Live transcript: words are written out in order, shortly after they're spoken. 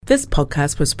This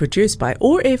podcast was produced by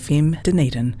OAR FM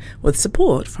Dunedin with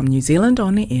support from New Zealand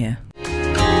On Air.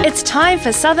 It's time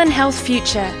for Southern Health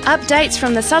Future. Updates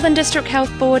from the Southern District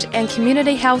Health Board and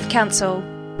Community Health Council.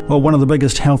 Well, one of the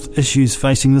biggest health issues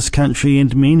facing this country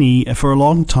and many for a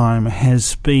long time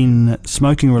has been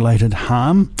smoking-related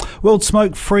harm. World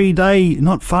Smokefree Day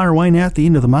not far away now at the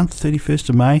end of the month, 31st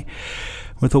of May.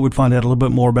 We thought we'd find out a little bit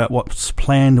more about what's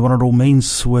planned and what it all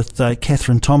means with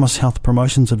Catherine Thomas, Health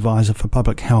Promotions Advisor for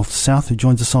Public Health South, who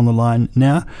joins us on the line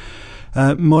now.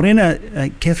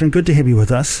 Morena, Catherine, good to have you with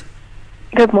us.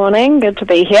 Good morning, good to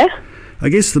be here. I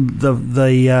guess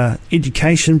the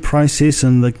education process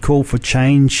and the call for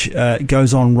change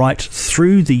goes on right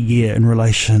through the year in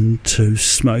relation to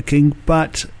smoking,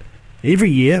 but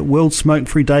every year World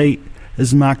Smokefree Day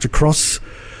is marked across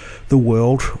the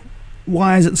world.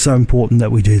 Why is it so important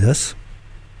that we do this?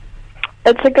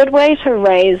 It's a good way to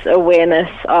raise awareness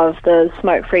of the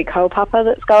smoke-free kaupapa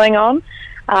that's going on.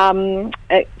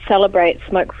 It celebrates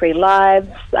smoke-free lives,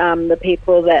 the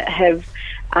people that have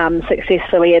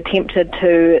successfully attempted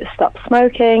to stop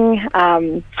smoking,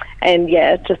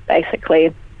 just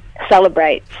basically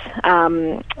celebrates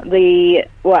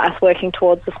us working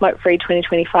towards the Smokefree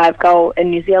 2025 goal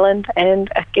in New Zealand and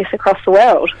I guess across the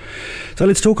world. So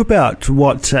let's talk about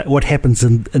what happens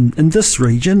in this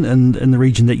region and in the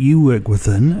region that you work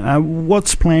within.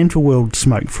 What's planned for World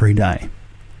Smokefree Day?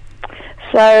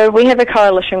 So we have a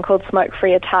coalition called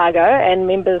Smokefree Otago, and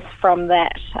members from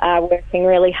that are working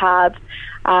really hard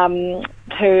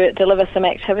to deliver some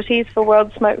activities for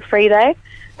World Smokefree Day.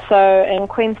 So in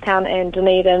Queenstown and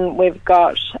Dunedin, we've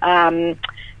got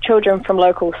children from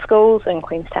local schools in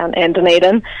Queenstown and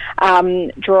Dunedin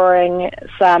drawing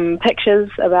some pictures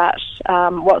about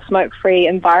what smoke-free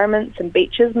environments and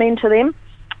beaches mean to them.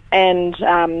 And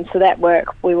so that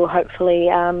work, we will hopefully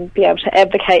be able to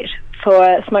advocate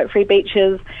for smoke-free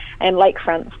beaches and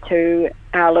lakefronts to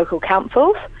our local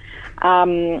councils.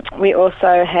 We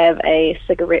also have a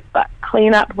cigarette butt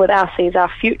clean-up with our Sees Our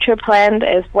Future planned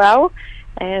as well.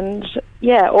 And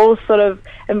all sort of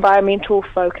environmental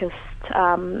focused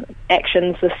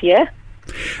actions this year.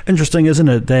 Interesting, isn't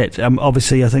it, that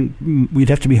obviously I think we'd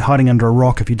have to be hiding under a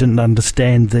rock if you didn't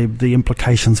understand the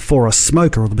implications for a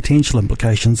smoker or the potential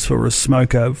implications for a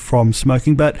smoker from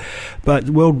smoking. But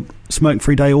World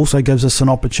Smoke-Free Day also gives us an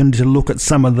opportunity to look at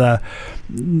some of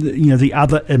the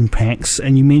other impacts.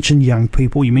 And you mentioned young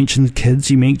people, you mentioned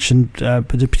kids, you mentioned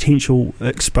the potential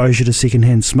exposure to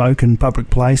secondhand smoke in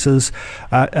public places,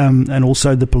 and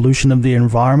also the pollution of the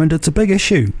environment. It's a big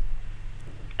issue.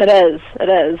 It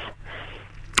is.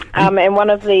 And one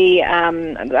of the,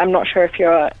 I'm not sure if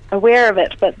you're aware of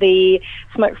it, but the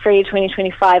Smokefree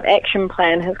 2025 action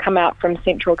plan has come out from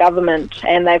central government,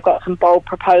 and they've got some bold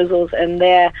proposals in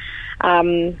there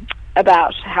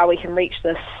about how we can reach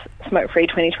this Smokefree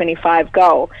 2025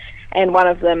 goal. And one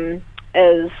of them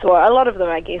is, well, a lot of them,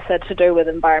 I guess, are to do with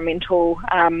environmental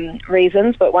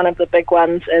reasons, but one of the big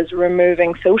ones is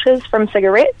removing filters from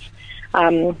cigarettes.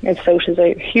 As filters are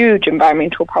a huge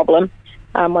environmental problem.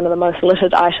 One of the most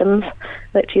littered items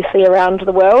that you see around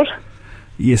the world.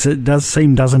 Yes, it does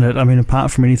seem, doesn't it? I mean,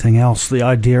 apart from anything else, the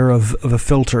idea of a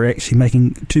filter actually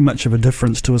making too much of a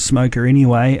difference to a smoker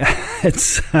anyway,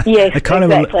 it's a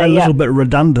little bit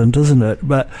redundant, isn't it?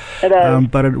 But it is.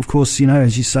 But of course,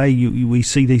 as you say, we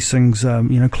see these things,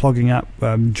 clogging up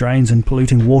drains and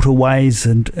polluting waterways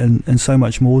and so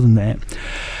much more than that.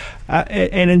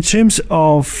 And in terms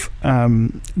of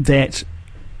that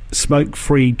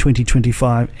Smoke-Free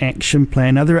 2025 action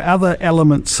plan, are there other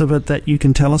elements of it that you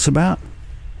can tell us about?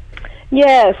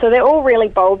 Yeah, so they're all really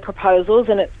bold proposals,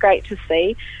 and it's great to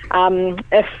see.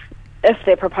 If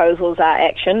their proposals are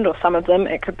actioned, or some of them,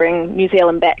 it could bring New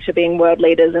Zealand back to being world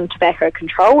leaders in tobacco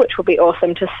control, which will be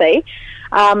awesome to see.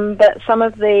 But some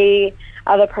of the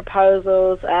other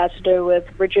proposals are to do with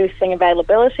reducing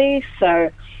availability,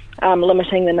 so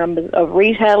limiting the numbers of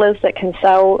retailers that can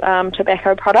sell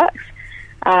tobacco products.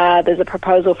 There's a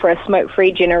proposal for a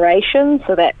smoke-free generation,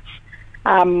 so that's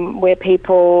where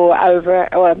people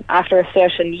after a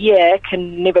certain year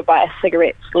can never buy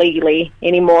cigarettes legally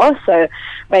anymore. So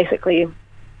basically,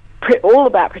 all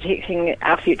about protecting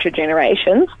our future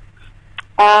generations.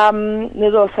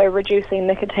 There's also reducing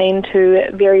nicotine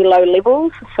to very low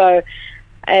levels, so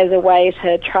as a way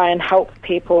to try and help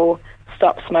people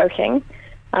stop smoking.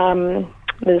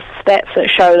 There's stats that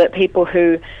show that people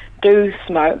who do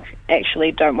smoke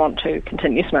actually don't want to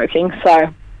continue smoking.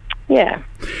 So, yeah.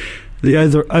 The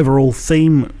overall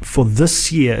theme for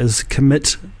this year is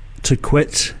commit to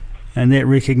quit, and that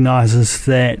recognises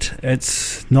that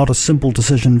it's not a simple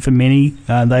decision for many.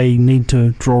 They need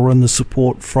to draw in the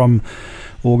support from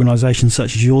organisations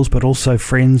such as yours, but also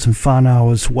friends and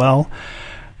whānau as well.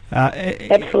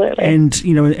 Absolutely. And,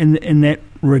 in that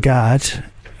regard,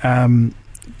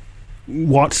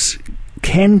 what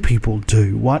can people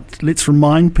do? Let's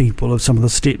remind people of some of the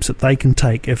steps that they can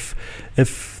take if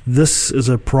this is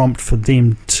a prompt for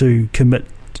them to commit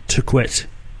to quit.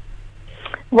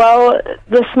 Well,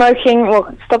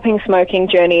 stopping smoking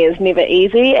journey is never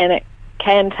easy, and it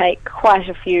can take quite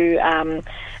a few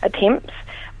attempts.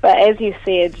 But as you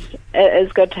said, it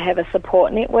is good to have a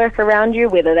support network around you,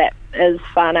 whether that is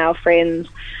whānau friends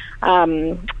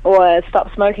or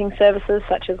stop smoking services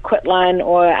such as Quitline,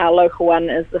 or our local one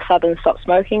is the Southern Stop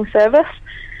Smoking Service.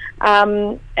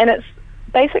 And it's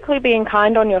basically being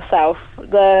kind on yourself.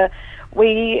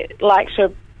 We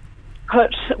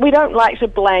don't like to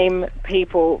blame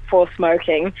people for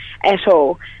smoking at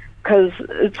all, because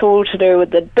it's all to do with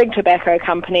the big tobacco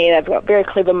company. They've got very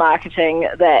clever marketing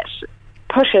that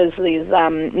pushes these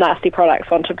nasty products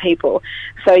onto people.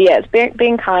 So yeah, it's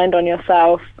being kind on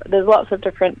yourself. There's lots of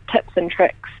different tips and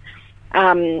tricks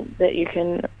that you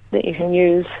can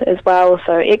use as well.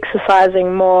 So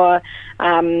exercising more.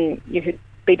 You could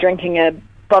be drinking a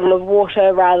bottle of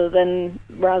water rather than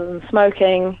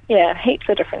smoking. Yeah, heaps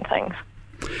of different things.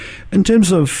 In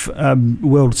terms of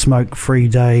World Smoke-Free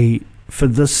Day for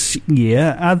this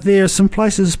year, are there some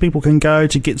places people can go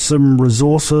to get some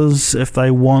resources if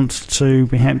they want to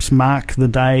perhaps mark the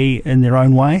day in their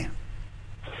own way?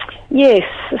 Yes,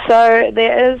 so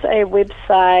there is a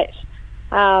website,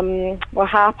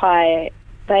 Harpai,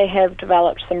 they have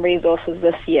developed some resources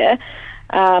this year.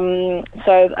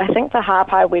 So I think the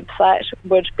Harpai website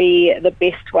would be the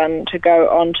best one to go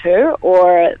onto,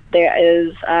 or there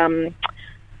is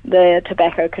the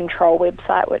Tobacco Control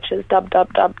website, which is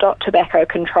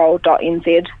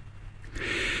www.tobaccocontrol.nz.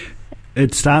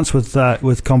 It starts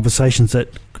with conversations that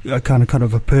are kind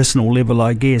of a personal level,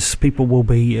 I guess. People will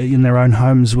be in their own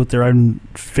homes with their own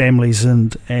families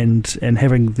and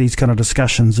having these kind of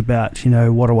discussions about,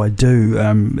 what do I do?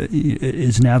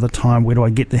 Is now the time? Where do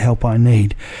I get the help I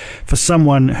need? For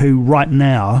someone who right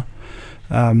now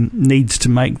needs to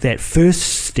make that first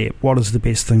step, what is the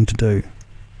best thing to do?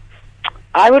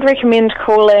 I would recommend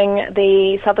calling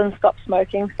the Southern Stop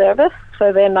Smoking Service.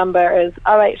 So their number is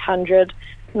 0800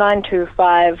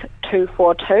 925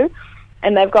 242,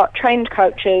 and they've got trained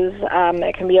coaches.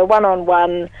 It can be a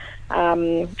one-on-one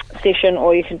session,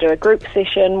 or you can do a group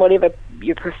session, whatever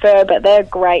you prefer, but they're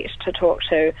great to talk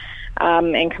to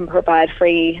and can provide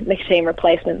free nicotine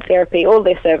replacement therapy. All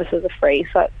their services are free,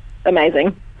 so it's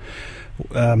amazing.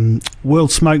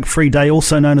 World Smoke-Free Day,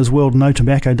 also known as World No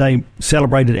Tobacco Day,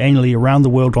 celebrated annually around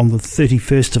the world on the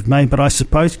 31st of May. But I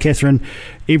suppose, Catherine,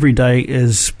 every day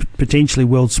is potentially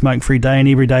World Smoke-Free Day, and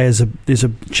every day there's a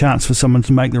chance for someone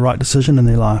to make the right decision in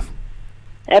their life.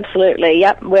 Absolutely,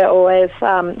 yep. We're always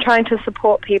trying to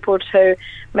support people to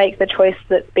make the choice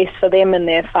that's best for them and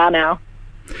their whānau.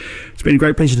 It's been a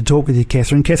great pleasure to talk with you,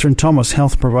 Catherine. Catherine Thomas,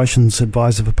 Health Promotions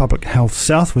Advisor for Public Health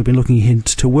South. We've been looking ahead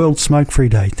to World Smoke-Free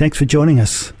Day. Thanks for joining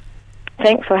us.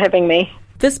 Thanks for having me.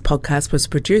 This podcast was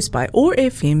produced by OAR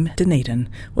FM Dunedin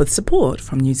with support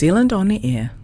from New Zealand On the Air.